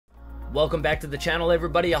Welcome back to the channel,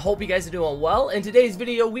 everybody. I hope you guys are doing well. In today's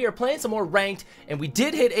video, we are playing some more ranked, and we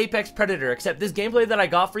did hit Apex Predator, except this gameplay that I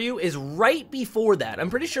got for you is right before that. I'm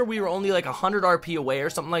pretty sure we were only like 100 RP away or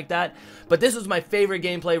something like that, but this was my favorite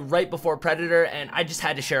gameplay right before Predator, and I just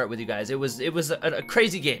had to share it with you guys. It was a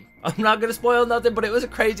crazy game. I'm not gonna spoil nothing, but it was a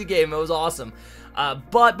crazy game. It was awesome.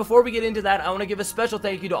 But before we get into that, I want to give a special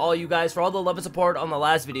thank you to all you guys for all the love and support on the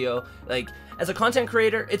last video. Like, as a content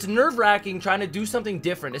creator, it's nerve-wracking trying to do something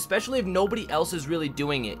different, especially if nobody else is really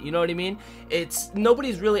doing it, you know what I mean?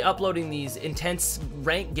 Nobody's really uploading these intense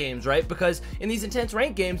rank games, right? Because in these intense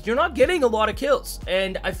rank games, you're not getting a lot of kills,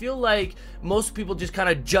 and I feel like most people just kind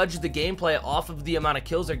of judge the gameplay off of the amount of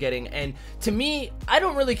kills they're getting, and to me, I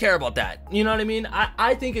don't really care about that, you know what I mean?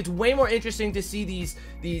 I think it's way more interesting to see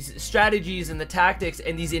these strategies and the tactics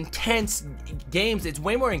and these intense games. It's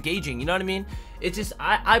way more engaging, you know what I mean? It's just,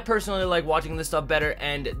 I personally like watching this stuff better,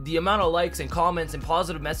 and the amount of likes and comments and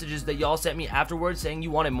positive messages that y'all sent me afterwards saying you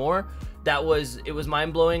wanted more, it was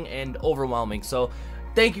mind-blowing and overwhelming. So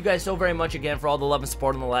thank you guys so very much again for all the love and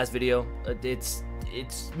support on the last video.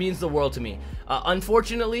 It means the world to me.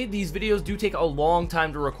 Unfortunately, these videos do take a long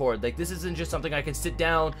time to record. Like, this isn't just something I can sit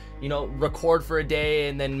down, you know, record for a day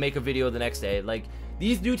and then make a video the next day. Like,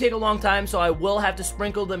 these do take a long time, so I will have to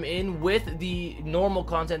sprinkle them in with the normal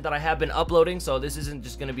content that I have been uploading, so this isn't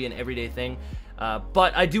just going to be an everyday thing.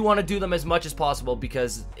 But I do want to do them as much as possible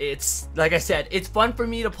because it's, like I said, it's fun for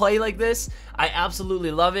me to play like this. I absolutely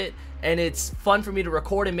love it, and it's fun for me to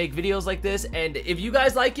record and make videos like this, and if you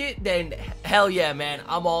guys like it, then hell yeah, man,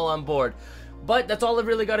 I'm all on board. But that's all I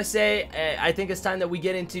really got to say. I think it's time that we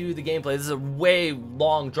get into the gameplay. This is a way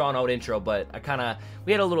long, drawn-out intro, but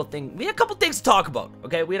we had a couple things to talk about,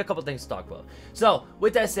 okay? We had a couple things to talk about. So,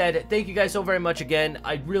 with that said, thank you guys so very much again.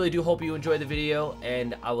 I really do hope you enjoyed the video,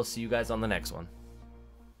 and I will see you guys on the next one.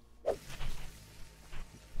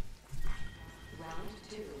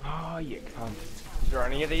 Oh, you cunt. Is there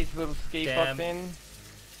any of these little ski spots in?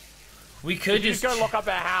 We could just go lock up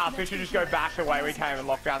our house. We should just go back the way we came and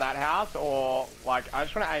lock down that house, or like I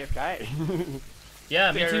just want to AFK.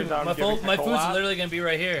 Yeah, me too. My food's literally gonna be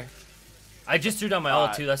right here. I just threw down my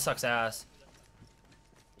ult too. That sucks ass.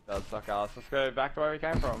 It does suck ass. Let's go back the way we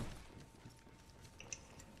came from.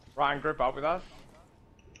 Ryan, group up with us.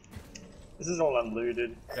 This is all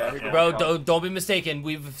unlooted. Yeah, bro, don't be mistaken.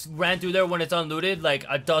 We've ran through there when it's unlooted like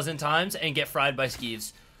a dozen times and get fried by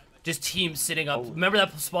skeeves. Just teams sitting up. Oh. Remember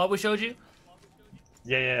that spot we showed you?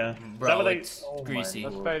 Yeah. Bro, it's greasy.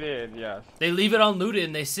 That's what they did, yes. They leave it unlooted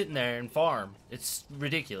and they sit in there and farm. It's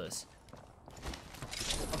ridiculous.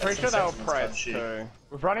 I'm pretty sure they were Preds too.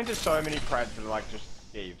 We've run into so many Preds that are like just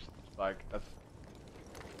thieves. Like, that's...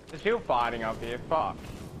 There's people fighting up here. Fuck.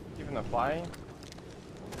 Given the play.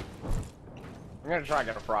 I'm gonna try and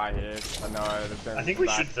get a fry here. I know there's gonna I think we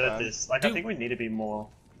should third this. Like, I think we need to be more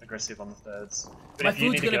aggressive on the thirds. But my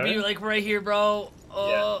food's gonna be like right here, bro.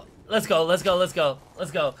 Yeah. Let's go.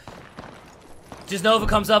 Just know if it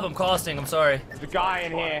comes up, I'm costing. I'm sorry. There's a guy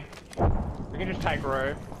in here. We can just take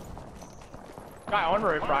roof. Guy on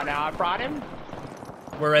roof right now. I fried him.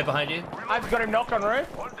 We're right behind you. I've got him knocked on roof.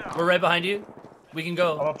 We're right behind you. We can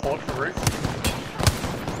go. I'm a port for roof.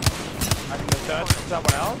 I can just search for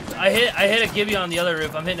someone else. I hit a Gibby on the other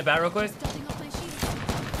roof. I'm hitting it back real quick.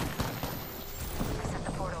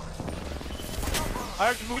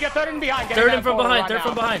 We got third in behind. Third in from behind. Third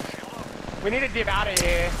from behind. We need to dip out of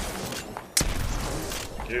here.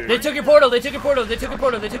 Dude. They took your portal. They took your portal. They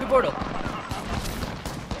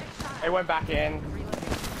went back in.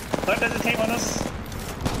 Look, there's a team on us.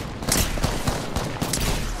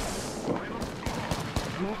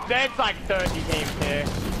 There's like 30 teams here.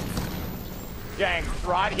 Janks,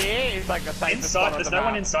 right here is like the safest spot on There's the no map.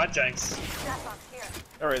 one inside, Janks.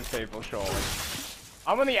 There is people, surely.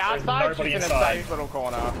 I'm on the outside, just in a safe little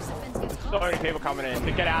corner. There's so many people coming in.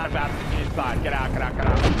 To get out of that inside. Get out.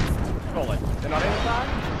 Surely. They're not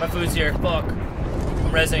inside? My food's here. Fuck.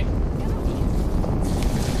 I'm rezzing.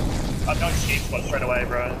 I've got cheap spot straight away,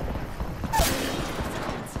 bro.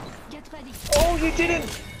 Get ready. Oh, you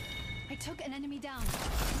didn't! I took an enemy down.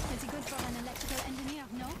 Pretty good for an electrical engineer,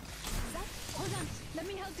 no? Zach, hold on. Let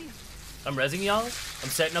me help you. I'm rezzing y'all. I'm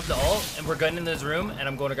setting up the ult, and we're gunning in this room, and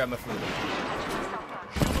I'm going to grab my food.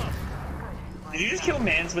 Did you just kill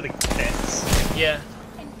Mans with a fence? Yeah.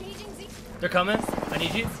 Engaging Zeke. They're coming. I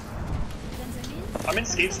need you. I'm in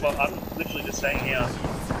Skeeve spot. I'm literally just staying here.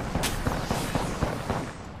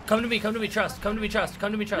 Come to me, trust.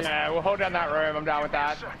 Yeah, we'll hold down that room. I'm down with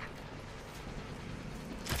that.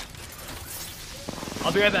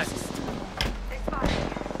 I'll be right back.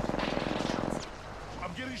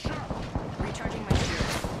 I'm getting shot. Recharging my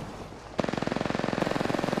shield.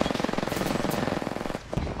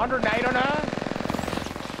 108 on her.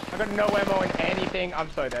 I got no ammo in anything. I'm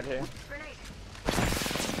so dead here.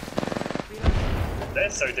 They're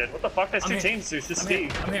so dead. What the fuck? There's two teams, Zeus. Just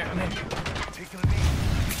Steve. I'm here. Taking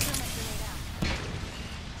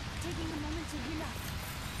a moment to heal up.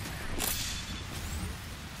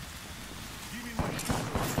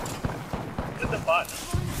 What the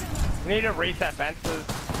fuck? We need to reset fences.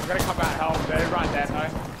 We're gonna come out help. They're right there, though.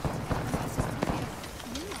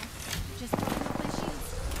 Just picking up my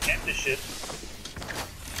shields. Get this shit.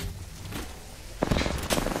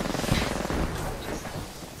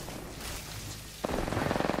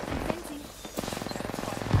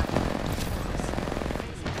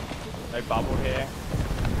 They bubbled here.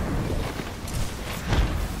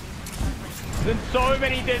 There's so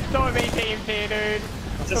many teams here, dude.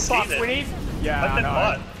 Just the fuck see them. we need? Yeah, Let I them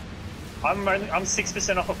know. fight. I'm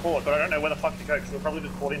 6% off a port, but I don't know where the fuck to go because we're probably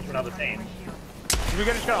just bought into another team. We're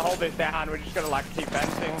just gonna hold this down. We're just gonna like keep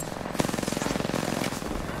fencing.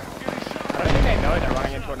 I don't think they know they're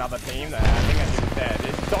running into another team there. I think that's just dead.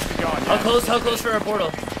 It's Dr. John. How close for our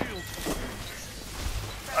portal?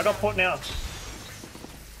 I got port now.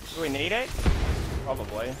 Do we need it?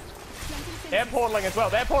 Probably. They're portaling as well.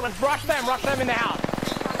 They're portaling. Rush them in the house.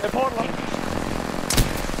 They're portaling.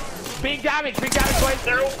 Big damage, boys.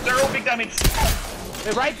 They're all big damage.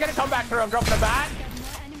 The raid's gonna come back through. I'm dropping a bat.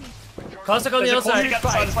 Caustic on the There's a outside. corner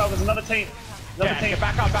outside as well. There's another team. Another team.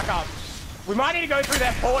 Back up. We might need to go through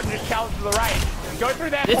their port and just challenge the raid. Go through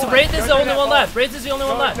their It's port. Wraith is the only one left. Wraith is the only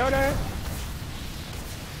one left. No.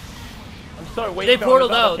 I'm so weak. They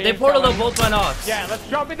portaled out. They portaled out both my knocks. Yeah, let's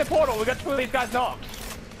jump in the portal. We got two of these guys knocked.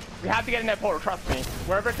 We have to get in that portal, trust me.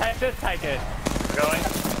 Wherever it takes us, take it. Going.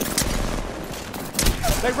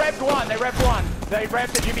 They revved one. They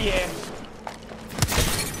revved the jibby here.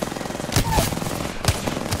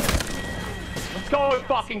 Let's go,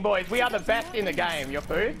 fucking boys. We are the best in the game. Your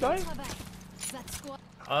food, though?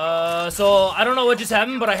 So I don't know what just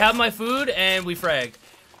happened, but I have my food and we fragged.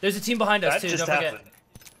 There's a team behind us That too, just don't forget. happened.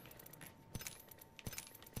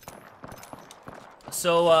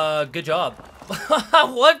 So good job.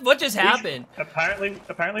 What just happened?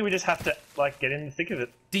 Apparently we just have to like get in the thick of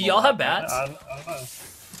it. Do y'all have bats? I don't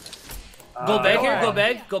know. Go back no. here,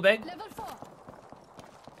 go back. Level 4.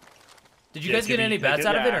 Did you Yeah, guys get Gibby, any they bats did.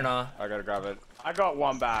 out of it Yeah. or not? I gotta grab it. I got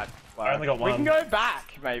one bat. I only got We can one. go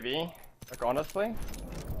back, maybe. Like, honestly.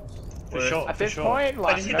 For sure. At for this sure. point,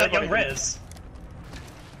 like, I just hit that young nobody- res.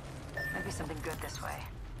 Maybe something good this way.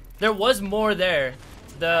 There was more there.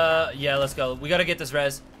 Yeah, let's go. We gotta get this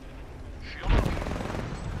res. I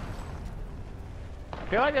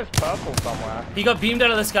feel like there's purple somewhere. He got beamed out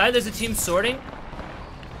of the sky. There's a team sorting.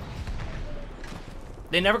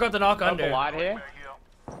 They never got the knock Purple under. light here.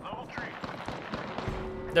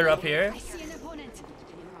 They're up here. I see an opponent.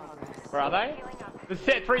 Where are they?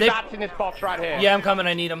 There's three They- bats in this box right here. Yeah, I'm coming.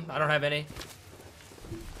 I need them. I don't have any.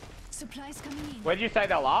 Supplies coming in. Where'd you say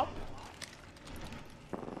they're up?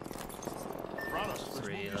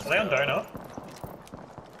 Three, let's Are they on go. donut?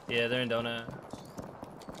 Yeah, they're in donut.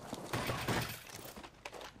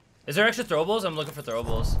 Is there extra throwables? I'm looking for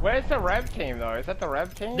throwables. Where's the Rev team though? Is that the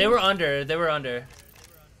Rev team? They were under.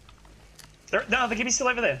 No, the Gibby's still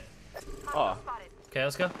over there. Oh, Okay,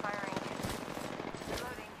 let's go.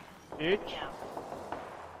 huge.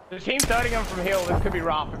 The team's starting them from hill. This could be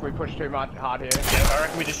rough if we push too much hard here. Yeah, I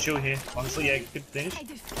reckon we just chill here. Honestly, yeah, good finish. I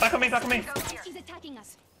defeat. Back on me, back on me. He's attacking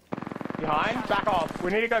us. Behind? Back off.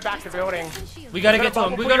 We need to go back to building. Shield. We gotta Got a get to him.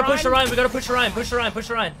 bubble We for gotta you, push the Ryan? Ryan. We gotta push the Ryan. Push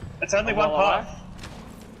the Ryan. It's only one Well, path.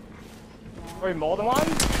 Wait, more than one?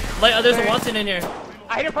 Like, there's a Watson in here.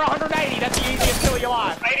 I hit it for 180. That's the easiest kill of your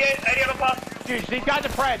life. 88 on a path. Dude, these guys are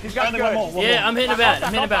preds. These guys are Only good. one more. One Yeah, more. I'm hitting a bat.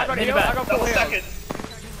 I'm hitting a bat. I'm hitting a I bat. got Double full heals. second.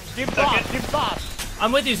 Give Second. fast. Give fast.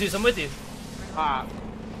 I'm with you, Zeus. I'm with you. Alright.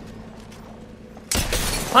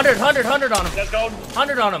 100 on him. Let's go.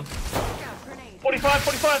 100 on him. 45.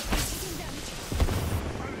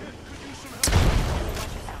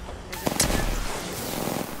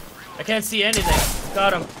 I can't see anything.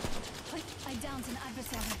 Got him. I downed an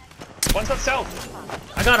adversary. One's up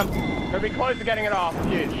south. I got him. We'll be close to getting it off.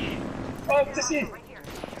 Huge. Oh, just here.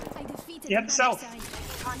 I defeated You have an the south.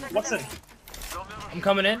 adversary. Watson. I'm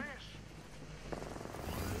coming in.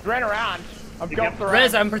 Ran around. I'm You going get- for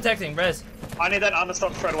Rez, I'm protecting. Rez. I need that armor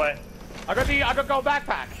stock straight away. I got gold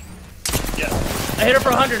backpack. Yeah. I hit her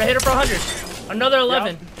for 100. Another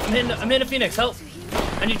 11. I'm hitting a Phoenix. Help.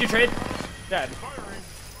 I need your trade. Dead.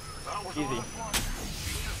 Easy.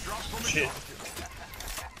 Shit.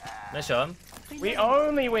 Nice job. We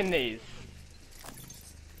only win these.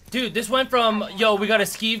 Dude, this went from, yo, we gotta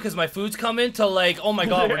skeeve because my food's coming, to like, oh my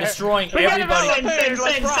god, we're destroying We gotta everybody.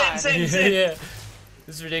 go. Send. Yeah.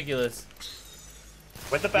 This is ridiculous.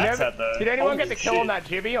 Where's the bats at though? Did anyone Holy get the kill shit. on that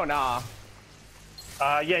Jibby or nah?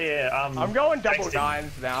 Yeah. I'm going double Thanks,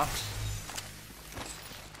 nines now.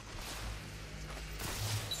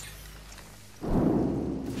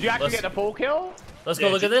 Did you actually get the full kill? Let's go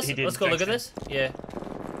Yeah, look at this. he did, Let's go look at thanks, this. Yeah.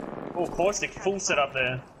 Oh, caustic, full setup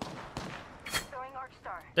there. Throwing arc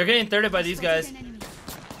star. They're getting thirded by these guys. An enemy.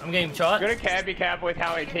 I'm getting shot. Gotta be careful with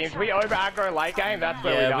how many teams. We over aggro late game, that's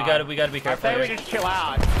where Yeah, we gotta be I careful. say we here. just chill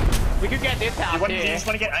out. We could get this house You here. just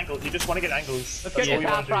want to get angles. You just want to get angles. Let's That's get all this we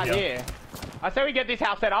house want to right do here. I say we get this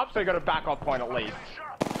house set up so we got a back off point at least.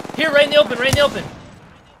 Here, right in the open, right in the open.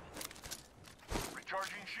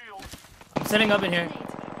 I'm setting up in here.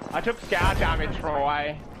 I took scout damage from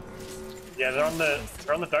away. Yeah, they're on the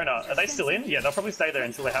donut. Are they still in? Yeah, they'll probably stay there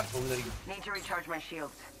until they have to leave. Need to recharge my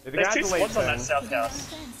shields. They're There's gonna two have to leave squads on that soon. south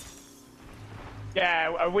house.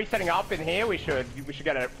 Yeah, are we setting up in here? We should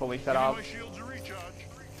get it fully set up.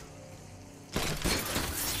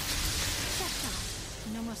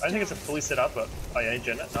 No more I don't think it's a fully set up, but oh yeah,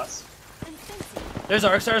 Janet, nice. There's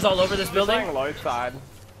arc stars all over this building. Playing low side.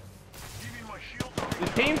 The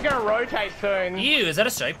team's gonna rotate soon. Ew, is that a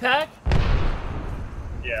strike pack?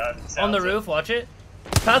 Yeah, On the roof, watch it.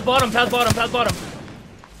 Path bottom, path bottom, path bottom.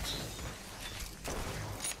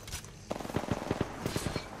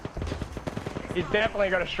 He's definitely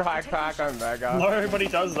got a strike pack on Mega. Nobody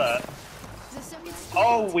does that. The circuit's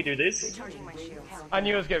Oh, we do this. Recharging my shields. I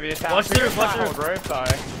knew it was gonna be this house. Watch the roof, watch the the roof though.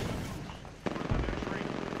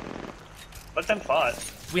 Let them fight.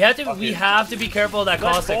 We have to be careful of that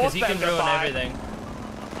Let's Costa because force he can them to ruin fight. everything.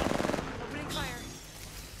 opening fire.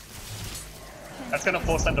 That's gonna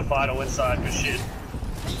force them to fight all inside. Good shit.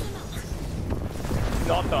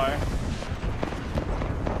 Not though.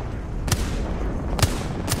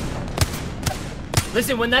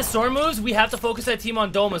 Listen, when that storm moves, we have to focus that team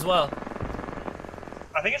on dome as well.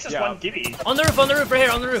 I think it's just Yeah. one gibby. On the roof, right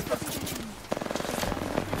here, on the roof.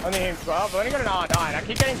 Only him 12. I've only got an R9. I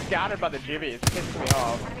keep getting scouted by the Jibby. It's pissing me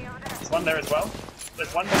off. There's one there as well.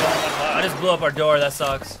 There's one more, one I left. just blew up our door. That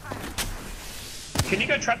sucks. Can you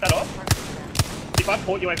go trap that off? If I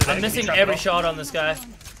port you over there, I'm can missing you trap every it off? shot on this guy.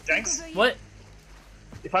 Janks, What?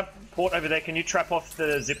 if I port over there, can you trap off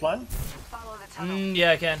the zip line? Follow the tunnel.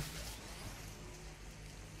 Yeah, I can.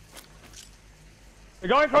 They're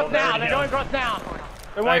going across there now. we They're go. going across now.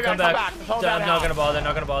 Don't Alright, worry, come guys, back. Just hold I'm that not house. gonna bother.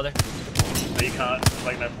 Not gonna bother. No, you can't.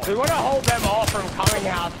 Like, no We point. want to hold them off from coming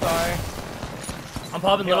house though. I'm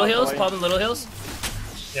popping little Yeah, hills. boy. Popping little hills.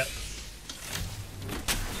 Yep.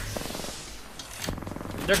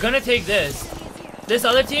 They're gonna take this. This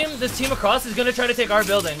other team, this team across, is gonna try to take our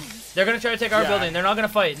building. They're gonna try to take our Yeah. building. They're not gonna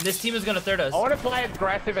fight. This team is gonna third us. I want to play as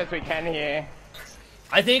aggressive as we can here.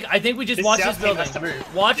 I think we just This watch south this team has to building.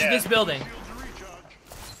 move. Watch Yeah. this building.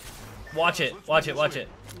 Watch it. Watch it. Watch it.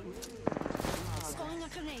 Throwing a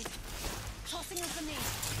grenade. Tossing a grenade.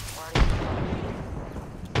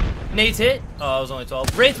 Nate's hit. Oh, it was only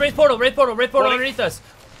 12. Wraith portal underneath us.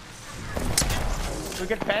 We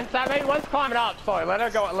can fence that maybe. One's climbing up. Sorry, let her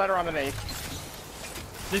go. Let her underneath.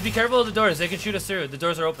 Just be careful of the doors. They can shoot us through. The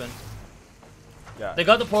doors are open. Yeah. They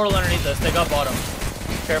got the portal underneath us. They got bottom.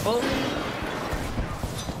 Careful.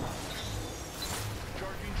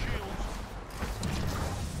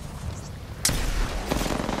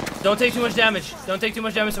 Don't take too much damage. Don't take too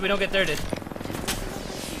much damage so we don't get thirded.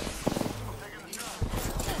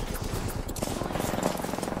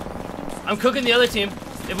 I'm cooking the other team.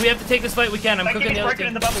 If we have to take this fight, we can. I'm That cooking gibby's the other broken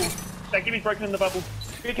in team. the bubble. That gibby's broken in the bubble.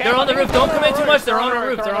 They're on the roof. Don't come in too much. They're on our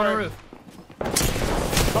roof. They're on our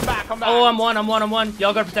roof. Come back. Come back. Oh, I'm one.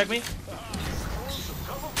 Y'all gotta protect me.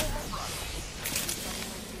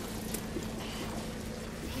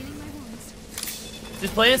 Healing my wounds.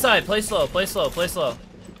 Just play inside. Play slow. Play slow. Play slow.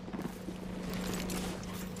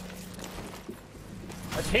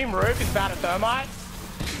 A team roof is about a thermite.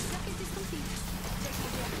 The circuit is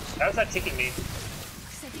complete. How's that ticking me?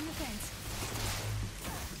 Setting a fence.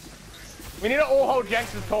 We need to all hold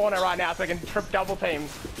Jenks' corner right now so we can trip double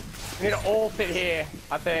teams. We need to all sit here,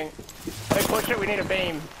 I think. They push it, we need a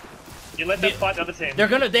beam. You let them fight the other team.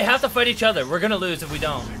 They have to fight each other. We're gonna lose if we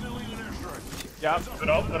don't. Yep. Good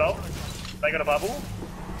ult, good ult. They got a bubble.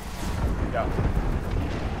 Yep.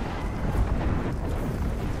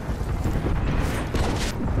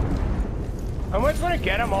 I'm just gonna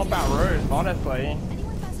get them off our roof, honestly.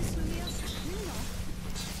 Anyone passes through here?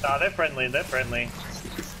 No. Nah, they're friendly, they're friendly.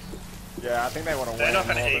 Yeah, I think they want to win. They're not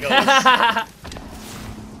gonna more than- eagle.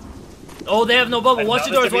 Oh, they have no bubble. And Watch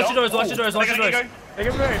the now doors. there's Watch the gonna doors. be Watch the doors. Watch the they're doors. gonna They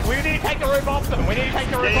can move. We need to take the roof off them. We need to take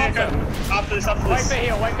the roof Yeah, off go. them. After this, after Wait this. for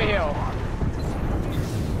heal, wait for heal.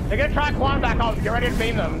 They're gonna try climb back up. Get ready to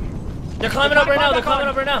beam them. They're climbing up right now. They're climbing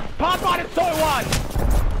up right now. Pathfinder's so one.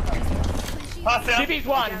 Pass down. Gibby's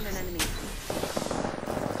one. Down an enemy.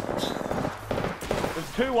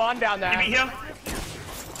 There's 2-1 down there. Give me here.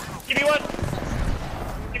 Give me one.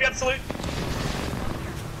 Give me absolute.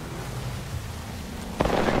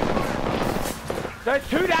 There's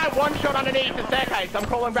 2 down, 1 shot underneath the staircase. I'm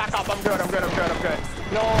calling back up. I'm good.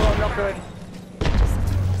 No, I'm not good.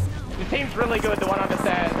 The team's really good, the one on the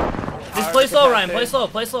stairs. Just play slow, Ryan. Play slow.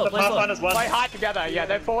 Play slow. The Play slow. Pathfinder's one. Play high together. Yeah,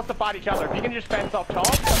 they're forced to fight each other. If you can just fence off top.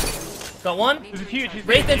 Got one. This is huge.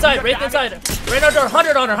 Wraith inside. Wraith inside. Right on door.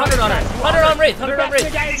 100 on her. 100 on her. 100 on Wraith. 100 on Wraith.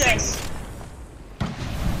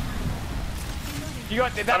 You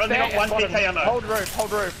got that. I've only got 1 PK ammo. Hold roof.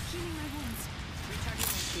 Hold roof. Healing my wounds. Recharging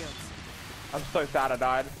my shields. I'm so sad I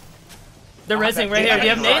died. They're racing right here. Do you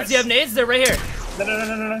have nades? Do you have nades? They're right here.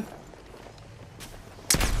 No.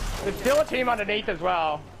 There's still a team underneath as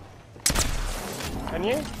well. Can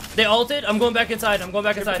you? They ulted. I'm going back inside. I'm going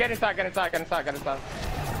back inside. Get inside.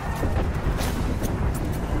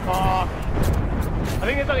 Oh. I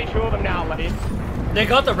think there's only 2 of them now, ladies. They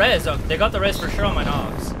got the res. They got the res for sure on my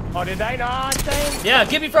Nox. Oh, did they not? Yeah,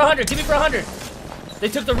 give me for 100. Give me for 100. They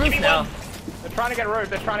took the roof now. They're trying to get roof.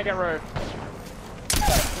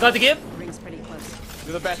 Got the give? Rings pretty close.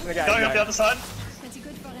 You're the best in the game. Going up the other side. Pretty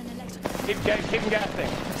good for an electrical. Keep them gassing.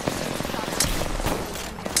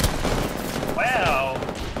 Wow.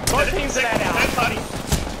 Both teams are there now. Third party.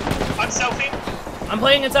 I'm selfing. I'm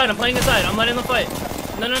playing inside. I'm letting them fight.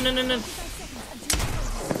 No. 5 seconds until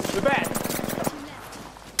The best.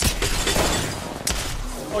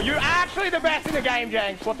 Oh, you're actually the best in the game,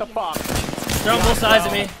 Janks. What the fuck? They're on both sides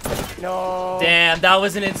of me. No. Damn, that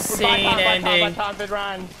was an insane ending.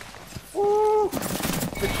 Run. Woo.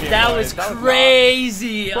 That was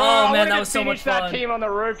crazy. Bro, Oh I man, that was so much finished that fun. team on the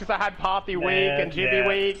roof because I had Pathy weak and Jibby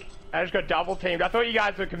weak. I just got double teamed. I thought you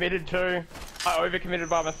guys were committed too. I overcommitted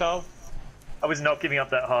by myself. I was not giving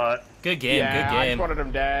up that heart. Good game, Yeah, good I game. just wanted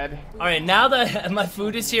him dead. All right, now that my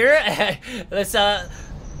food is here, let's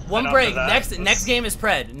one And break. after that, Next game is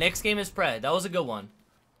Pred. Next game is Pred. That was a good one.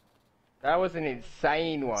 That was an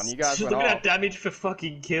insane one. You guys Look went at off. that damage for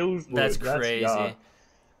fucking kills, boy. That's crazy.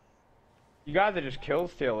 You guys are just kill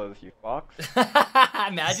stealers, you fucks.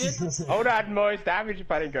 Imagine. I would have had most damage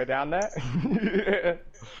if I didn't go down there.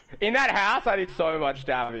 In that house, I did so much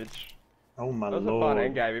damage. Oh my That was lord. a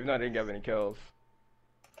fun endgame, even though I didn't get any kills.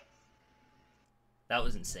 That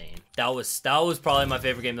was insane. That was probably my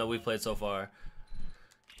favorite game that we've played so far.